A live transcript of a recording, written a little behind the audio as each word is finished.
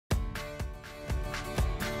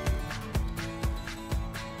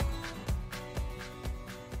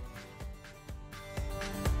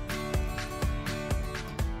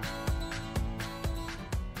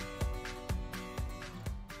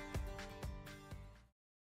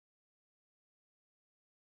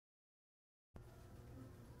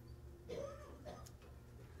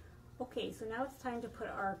Okay, so now it's time to put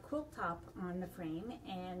our quilt top on the frame,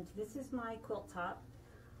 and this is my quilt top.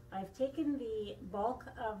 I've taken the bulk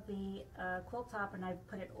of the quilt top and I've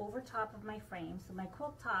put it over top of my frame, so my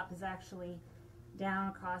quilt top is actually down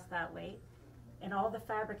across that way, and all the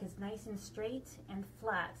fabric is nice and straight and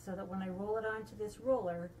flat, so that when I roll it onto this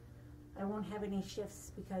roller, I won't have any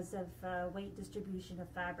shifts because of weight distribution of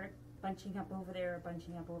fabric bunching up over there or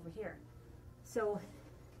bunching up over here. So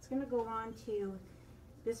it's going to go on to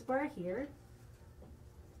this bar here.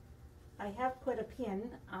 I have put a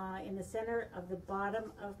pin in the center of the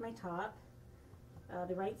bottom of my top.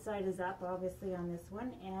 The right side is up, obviously, on this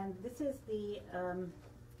one, and this is the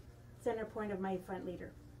center point of my front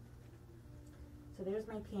leader. So there's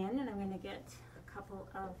my pin, and I'm going to get a couple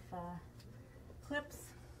of clips.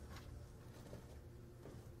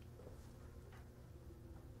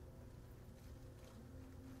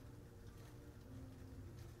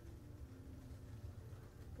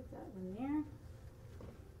 Put that one there.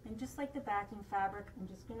 And just like the backing fabric, I'm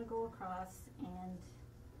just going to go across and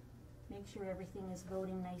make sure everything is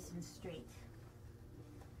loading nice and straight.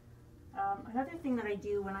 Another thing that I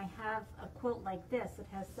do when I have a quilt like this that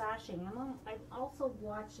has sashing, I'm also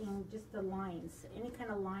watching just the lines, any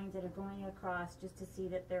kind of lines that are going across, just to see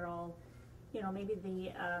that they're all, you know, maybe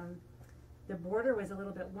the border was a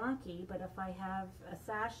little bit wonky, but if I have a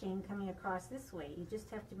sashing coming across this way, you just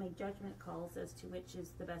have to make judgment calls as to which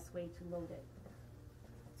is the best way to load it.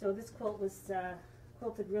 So this quilt was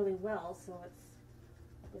quilted really well, so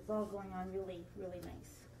it's all going on really, really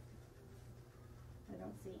nice. I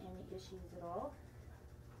don't see any issues at all.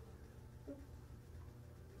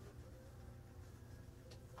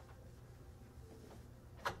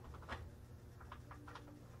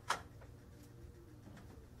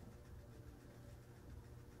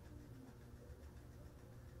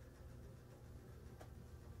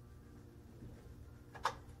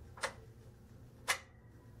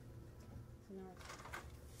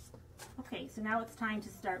 Okay, so now it's time to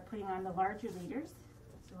start putting on the larger leaders.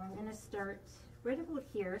 So I'm going to start right about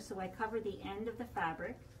here, so I cover the end of the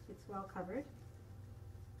fabric. It's well covered.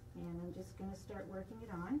 And I'm just going to start working it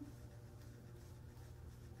on.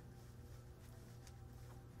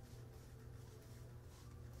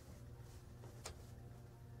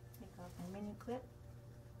 Take off my mini clip.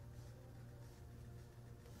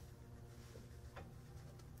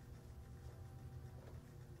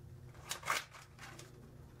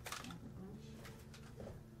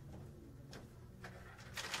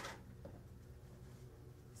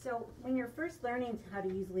 So when you're first learning how to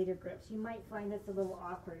use leader grips, you might find this a little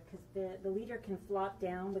awkward because the leader can flop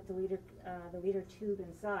down with the leader tube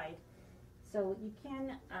inside. So you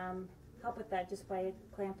can help with that just by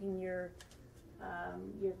clamping your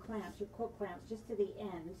clamps, your quilt clamps, just to the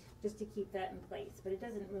end, just to keep that in place. But it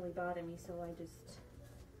doesn't really bother me, so I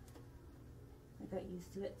got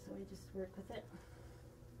used to it, so I just work with it.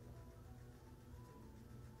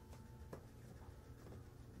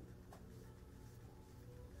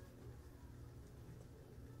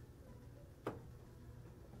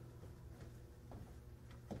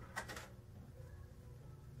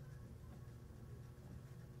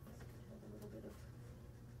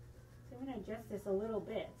 I'm going to adjust this a little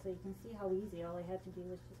bit so you can see how easy. All I had to do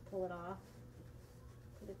was just pull it off,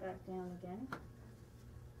 put it back down again.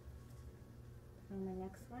 And the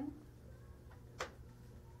next one.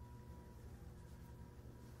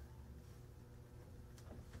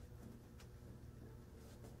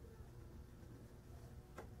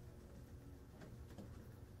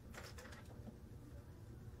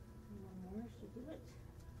 And one more should do it.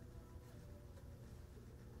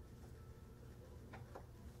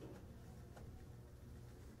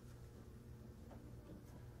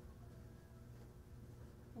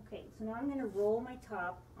 Okay, so now I'm going to roll my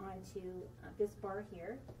top onto this bar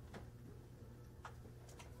here,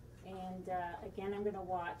 and again I'm going to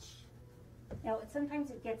watch. Now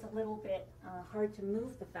sometimes it gets a little bit hard to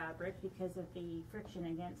move the fabric because of the friction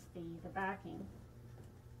against the backing,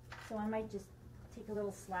 so I might just take a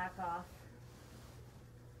little slack off.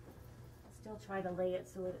 Still try to lay it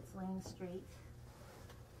so that it's laying straight.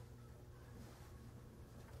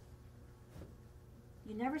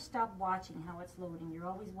 You never stop watching how it's loading. You're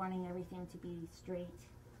always wanting everything to be straight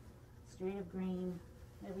of grain,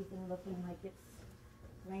 everything looking like it's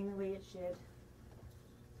laying the way it should.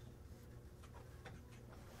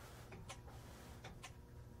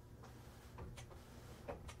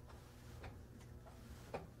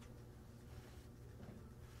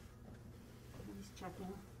 I'm just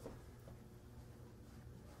checking.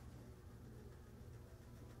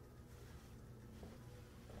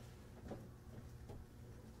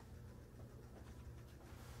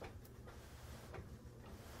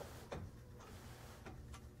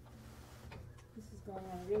 going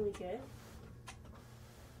on really good.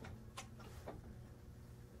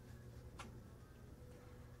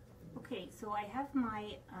 Okay, so I have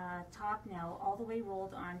my top now all the way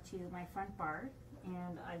rolled onto my front bar,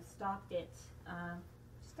 and I've stopped it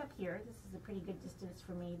just up here. This is a pretty good distance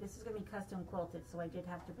for me. This is going to be custom quilted, so I did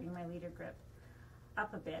have to bring my leader grip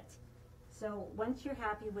up a bit. So once you're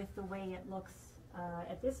happy with the way it looks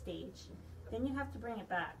at this stage, then you have to bring it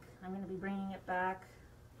back. I'm going to be bringing it back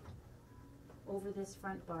over this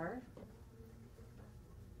front bar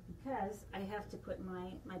because I have to put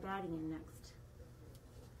my batting in next.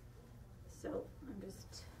 So I'm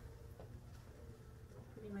just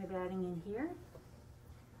putting my batting in here.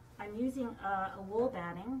 I'm using a wool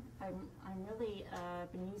batting. I'm really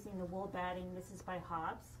been using the wool batting. This is by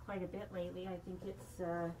Hobbs quite a bit lately. I think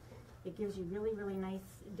it gives you really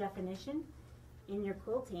nice definition in your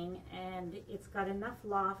quilting, and it's got enough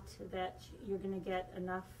loft that you're going to get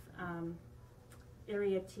enough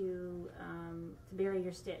area to bury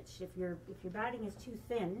your stitch. If your batting is too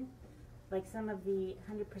thin, like some of the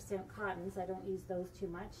 100% cottons, I don't use those too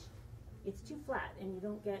much. It's too flat, and you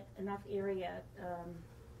don't get enough area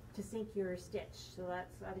to sink your stitch. So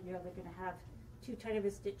that's you're either going to have too tight of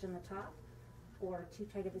a stitch on the top or too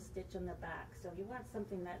tight of a stitch on the back. So you want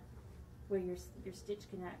something that where your stitch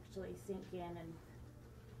can actually sink in and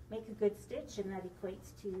make a good stitch, and that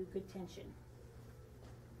equates to good tension.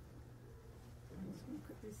 I'm just going to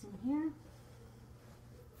put this in here.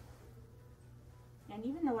 And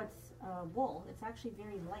even though it's wool, it's actually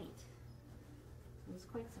very light. I was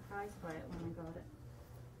quite surprised by it when I got it.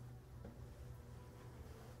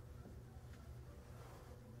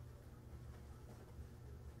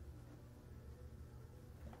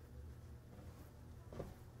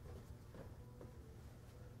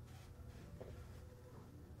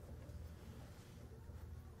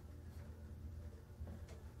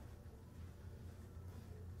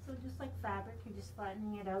 So just like fabric, you're just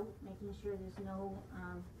flattening it out, making sure there's no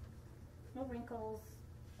wrinkles.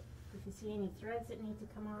 If you see any threads that need to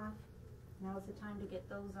come off, now is the time to get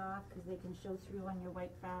those off because they can show through on your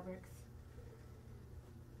white fabrics.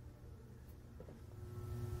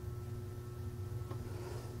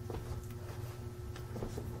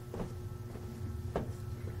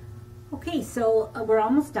 Okay, so we're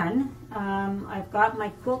almost done. I've got my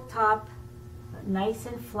quilt top nice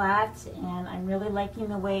and flat, and I'm really liking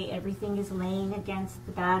the way everything is laying against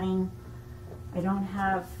the batting. I don't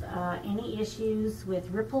have any issues with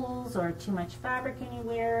ripples or too much fabric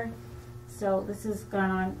anywhere. So this has gone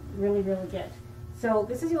on really good. So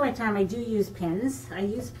this is the only time I do use pins. I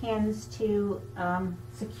use pins to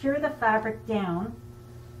secure the fabric down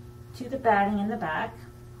to the batting in the back.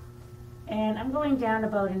 And I'm going down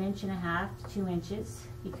about 1.5 inches to 2 inches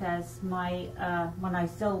because my when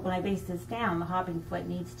I base this down, the hopping foot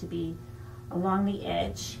needs to be along the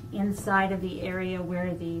edge inside of the area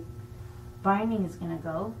where the binding is going to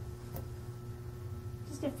go.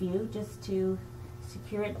 Just a few, just to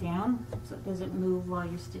secure it down so it doesn't move while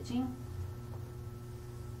you're stitching.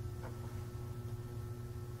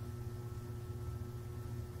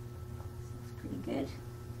 That's pretty good.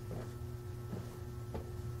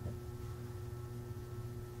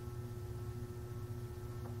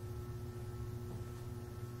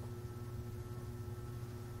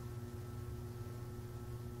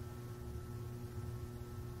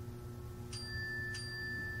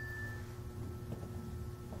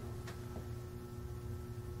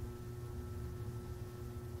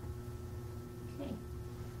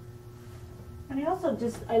 And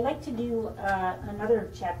I like to do another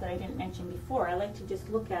check that I didn't mention before. I like to just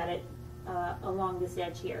look at it along this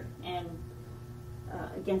edge here and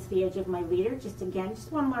against the edge of my leader. Just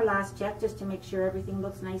one more last check just to make sure everything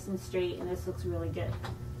looks nice and straight, and this looks really good.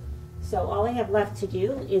 So all I have left to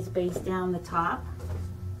do is base down the top.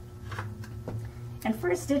 And for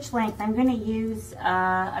a stitch length, I'm going to use,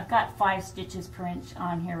 I've got 5 stitches per inch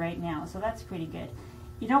on here right now, so that's pretty good.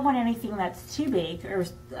 You don't want anything that's too big, or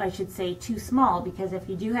I should say too small, because if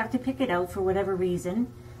you do have to pick it out for whatever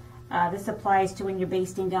reason, this applies to when you're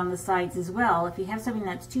basting down the sides as well. If you have something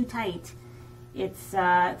that's too tight, it's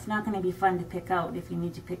not going to be fun to pick out if you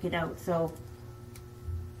need to pick it out. So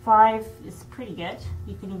 5 is pretty good.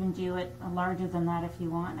 You can even do it larger than that if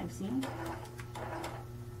you want, I've seen. So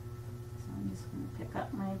I'm just going to pick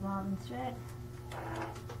up my bobbin thread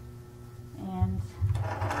and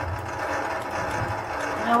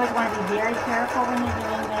you always want to be very careful when you're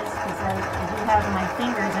doing this because I do have my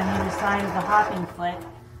fingers on either side of the hopping foot.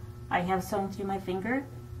 I have sewn through my finger,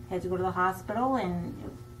 had to go to the hospital, and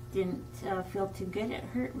it didn't feel too good. It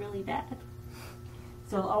hurt really bad.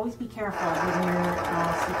 So always be careful when you're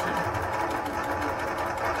stitching.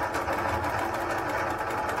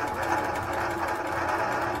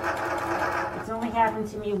 only happened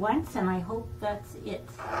to me once, and I hope that's it.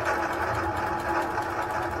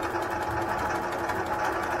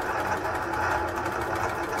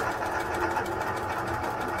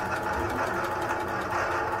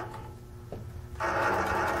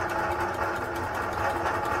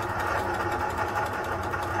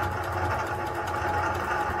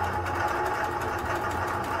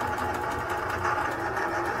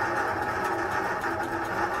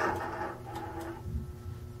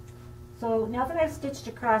 So now that I've stitched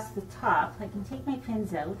across the top, I can take my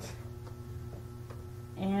pins out,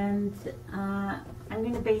 and I'm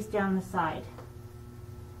going to baste down the side.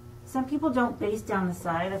 Some people don't baste down the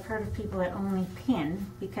side. I've heard of people that only pin,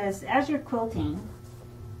 because as you're quilting,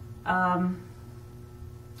 a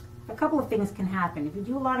couple of things can happen. If you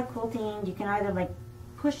do a lot of quilting, you can either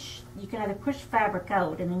push fabric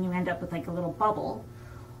out, and then you end up with like a little bubble.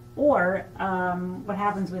 Or what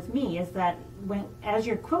happens with me is that as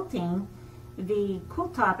you're quilting, the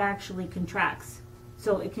quilt top actually contracts,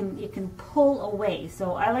 so it can pull away.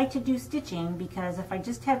 So I like to do stitching, because if I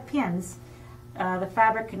just have pins, the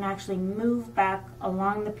fabric can actually move back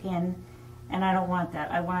along the pin, and I don't want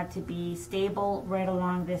that. I want it to be stable right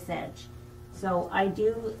along this edge. So I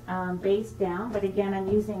do baste down, but again, I'm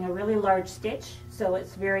using a really large stitch, so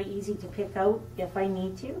it's very easy to pick out if I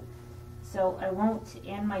need to. So I won't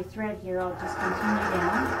end my thread here, I'll just continue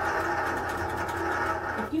down.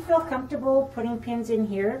 If you feel comfortable putting pins in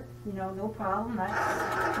here, no problem,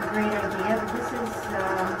 that's a great idea. But this is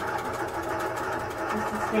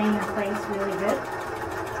staying in place really good.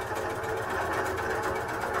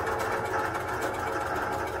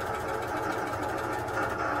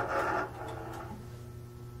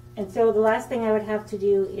 And so the last thing I would have to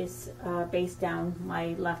do is baste down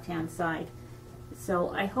my left-hand side.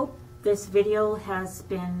 So I hope this video has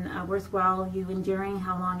been worthwhile, you enduring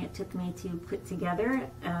how long it took me to put together.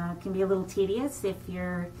 It can be a little tedious if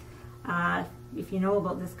you know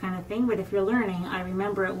about this kind of thing, but if you're learning, I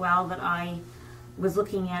remember it well that I was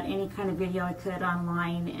looking at any kind of video I could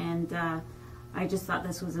online, and I just thought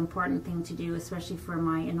this was an important thing to do, especially for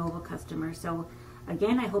my Innova customers. So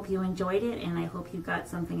again, I hope you enjoyed it, and I hope you got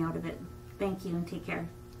something out of it. Thank you, and take care.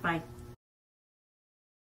 Bye.